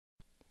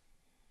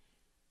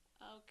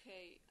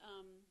Okay.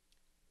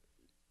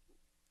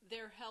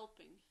 They're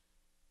helping.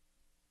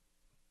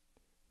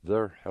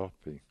 They're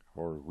helping,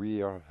 or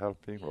we are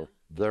helping, Yeah. or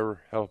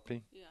they're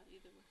helping. Yeah,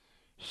 either way.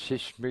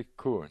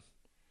 Sismikun.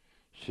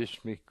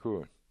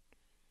 Sismikun.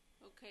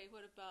 Okay,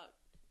 what about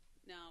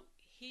now?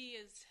 He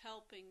is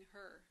helping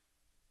her.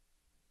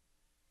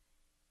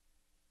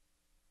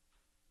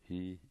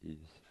 He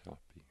is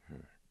helping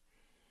her.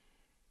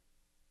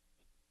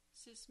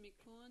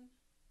 Sismikun.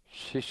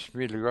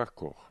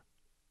 Sismilrakor.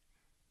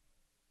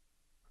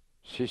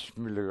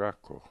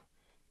 Sismilrakor.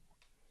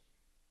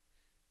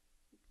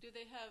 Do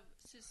they have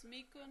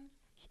sismikun?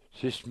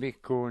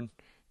 Sismikun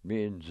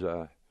means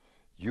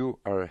you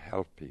are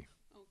helping.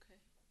 Okay.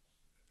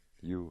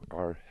 You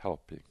are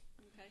helping.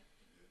 Okay.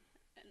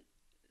 And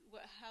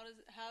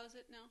how is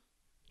it now?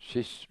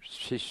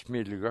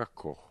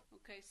 Sismilrakor.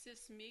 Okay,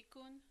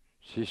 sismikun.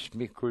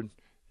 Sismikun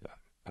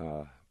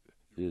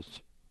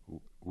is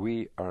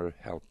we are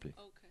helping.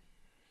 Okay.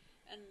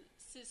 And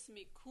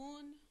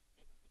sismikun.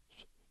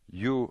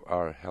 You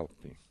are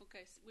helping.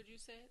 Okay, would you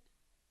say it?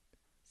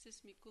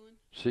 Sismikun.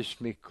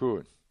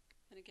 Sismikun.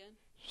 And again?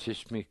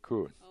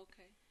 Sismikun.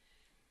 Okay.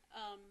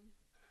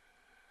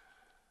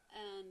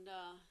 And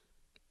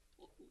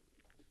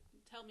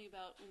tell me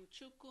about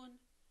umchukun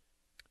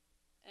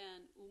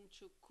and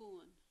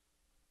umchukun.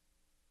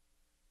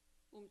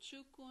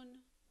 Umchukun.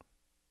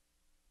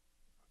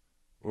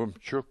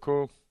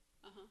 Umchuku.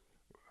 Uh-huh.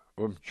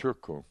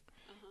 Umchuku.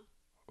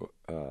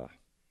 Uh-huh.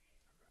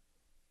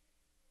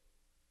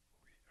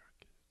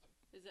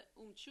 Is that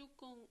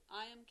umchukun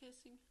I am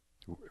kissing?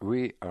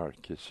 We are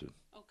kissing.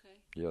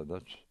 Okay. Yeah,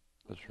 that's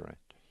Okay.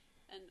 right.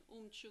 And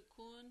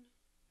umchukun,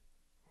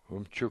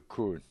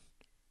 Umchukun.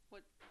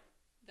 what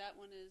that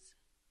one is?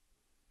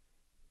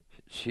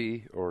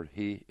 She or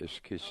he is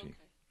kissing.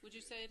 Okay. Would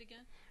you say it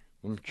again?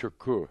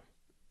 Umchuku.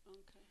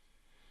 Okay.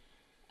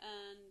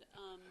 And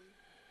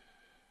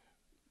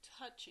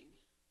touching.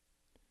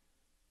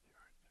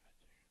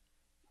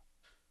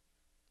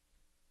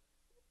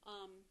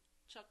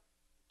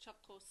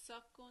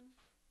 Chakosakun.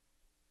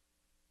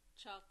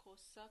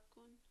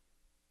 Chakosakun.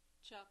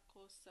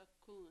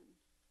 Chakosakun.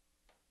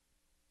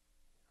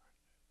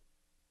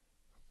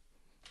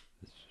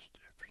 This is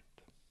different.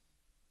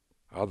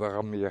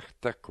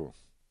 Adaramiertaku.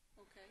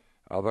 Okay.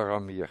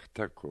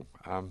 Adaramiertaku.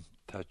 I'm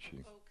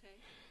touching. Okay.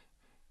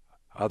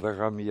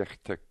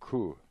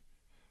 Adaramiertaku.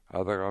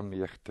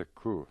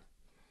 Adaramiertaku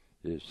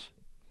is.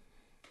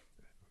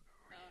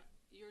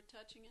 You're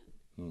touching it?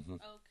 Mm-hmm.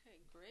 Okay,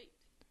 great.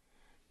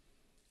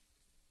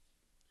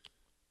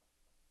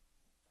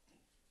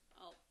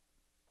 I'll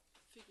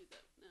figure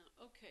that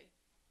now. Okay.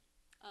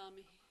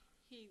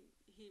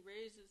 He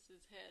raises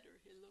his head or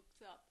he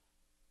looks up.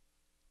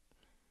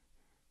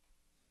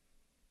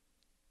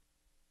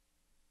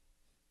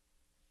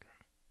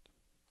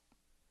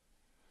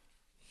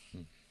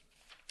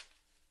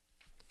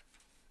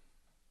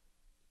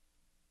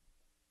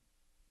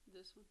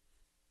 This one.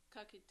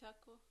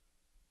 Kakitako.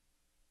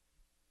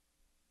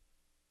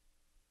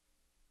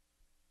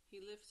 He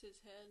lifts his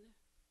head.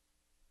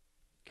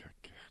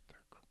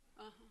 Kakertako.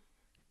 Uh-huh.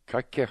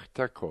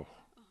 Kakertako.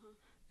 Uh-huh.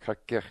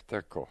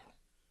 Kakertako.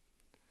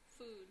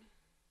 Food.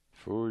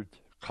 Food.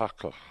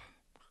 Kakach.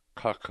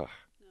 Kakach.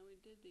 Now we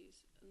did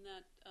these. And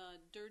that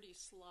dirty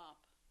slop.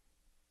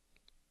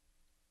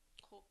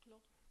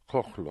 Koklo.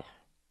 Kochlo.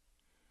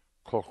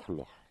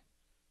 Kochlo.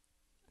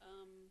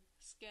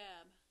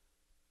 Scab.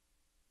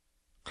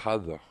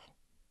 Kader.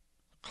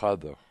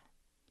 Kader.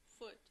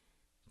 Foot.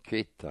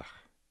 Ketach.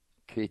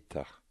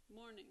 Ketach.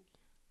 Morning.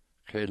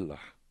 Kelach.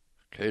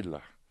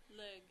 Kelach.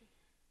 Leg.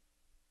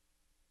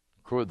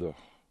 Kuder.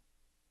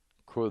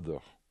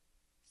 Kuder.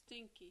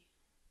 Stinky.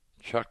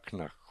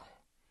 Chaknako.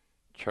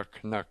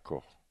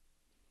 Chaknako.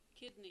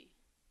 Kidney.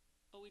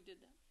 Oh, we did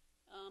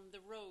that. The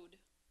road.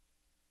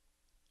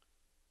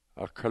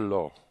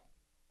 Akalo.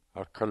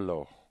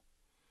 Akalo.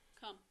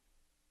 Come.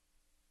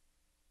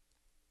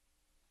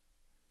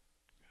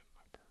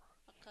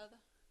 Akada.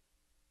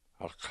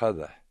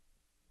 Akada.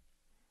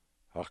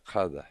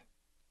 Akada.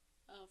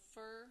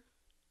 Fur.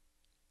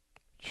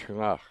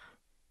 Chngach.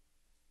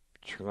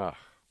 Chngach.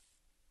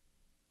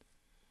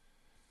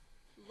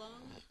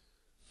 Lung.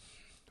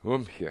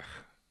 Umchech.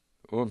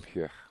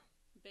 Umchech.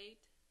 Bait.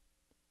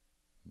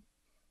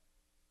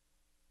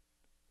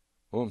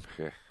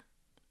 Umchech.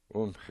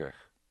 Umchech.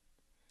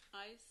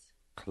 Ice.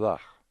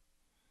 Klach.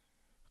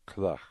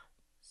 Klach.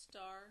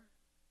 Star.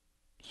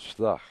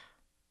 Slach.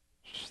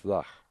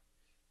 Slach.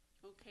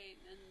 Okay,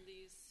 and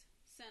these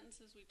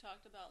sentences we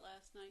talked about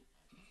last night.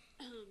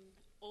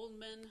 Old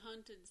men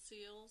hunted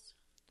seals.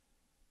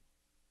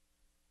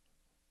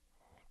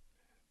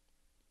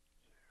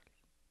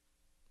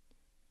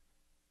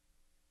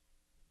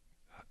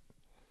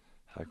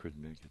 I could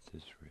make it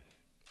this way.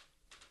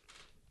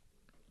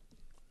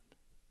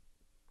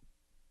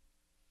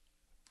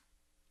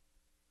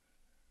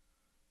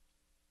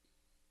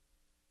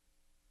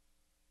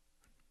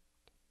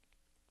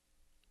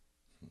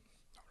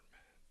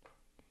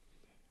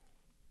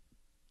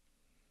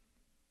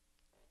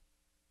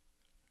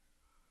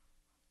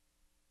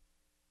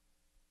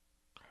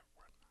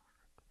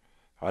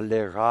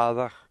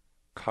 Alerada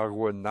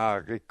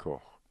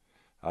Kawanariko.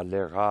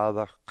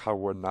 Alerada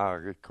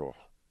Kawanariko.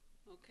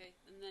 Okay,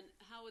 and then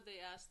how would they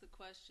ask the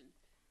question?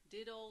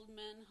 Did old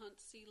men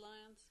hunt sea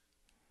lions?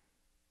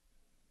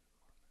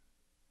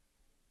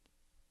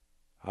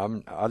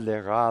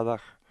 Alerada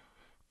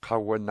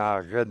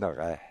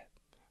Kawanargenere.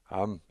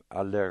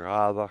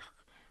 Alerada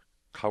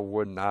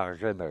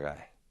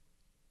Kawanargenere.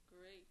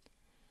 Great.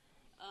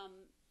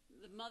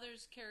 The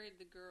mothers carried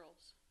the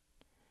girls.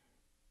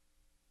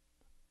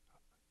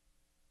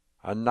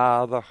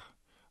 Another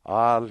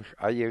al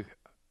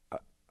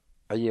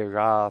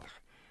ayerad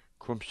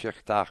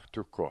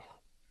kumshichtachtuko.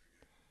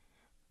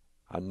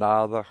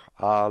 Another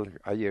al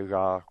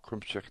ayerad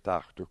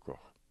kumshichtachtuko.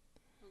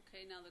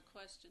 Okay, now the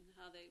question,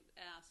 how they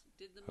asked,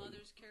 did the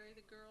mothers carry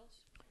the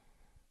girls?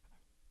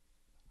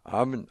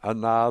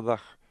 Another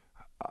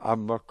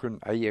amakun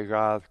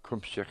ayerad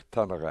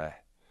kumshichtanere.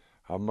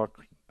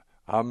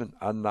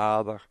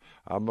 Another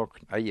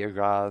amakun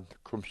ayerad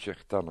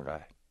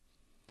kumshichtanere.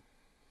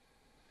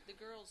 The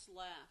girls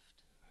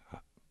laughed.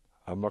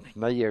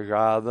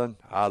 Amaknayeraden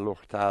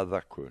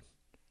aluchtadakun.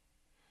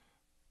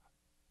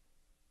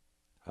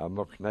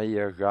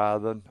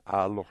 Amaknayeraden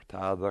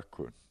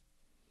aluchtadakun.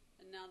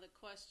 And now the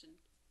question,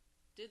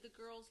 did the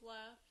girls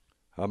laugh?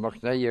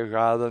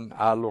 Amaknayeraden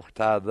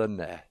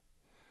aluchtadane.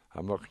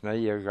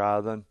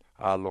 Amaknayeraden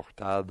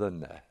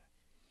aluchtadane.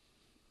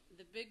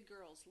 The big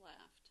girls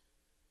laughed.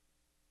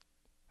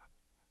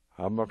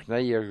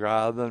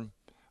 Amaknayeraden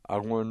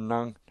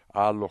agunang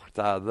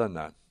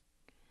aluchtadanan.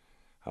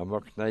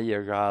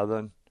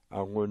 Amaknayeraden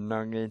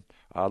agunangin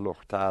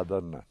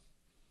aluchtadanan.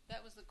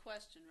 That was the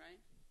question, right?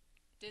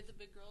 Did the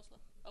big girls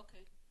laugh?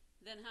 Okay.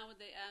 Then how would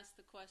they ask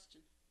the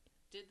question?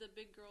 Did the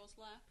big girls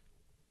laugh?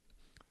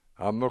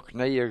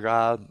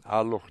 Amaknayeraden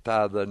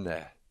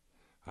aluchtadane.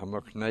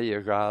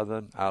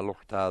 Amaknayeraden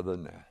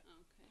aluchtadane.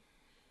 Okay.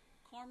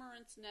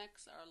 Cormorants'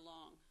 necks are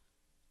long.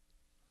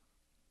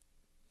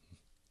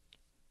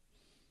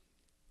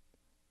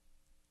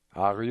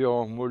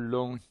 Arion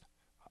mulung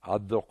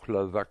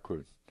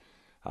adoklavakun.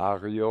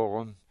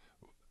 Arion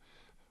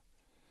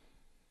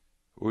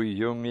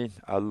uyungin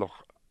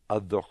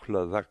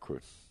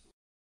adoklavakun.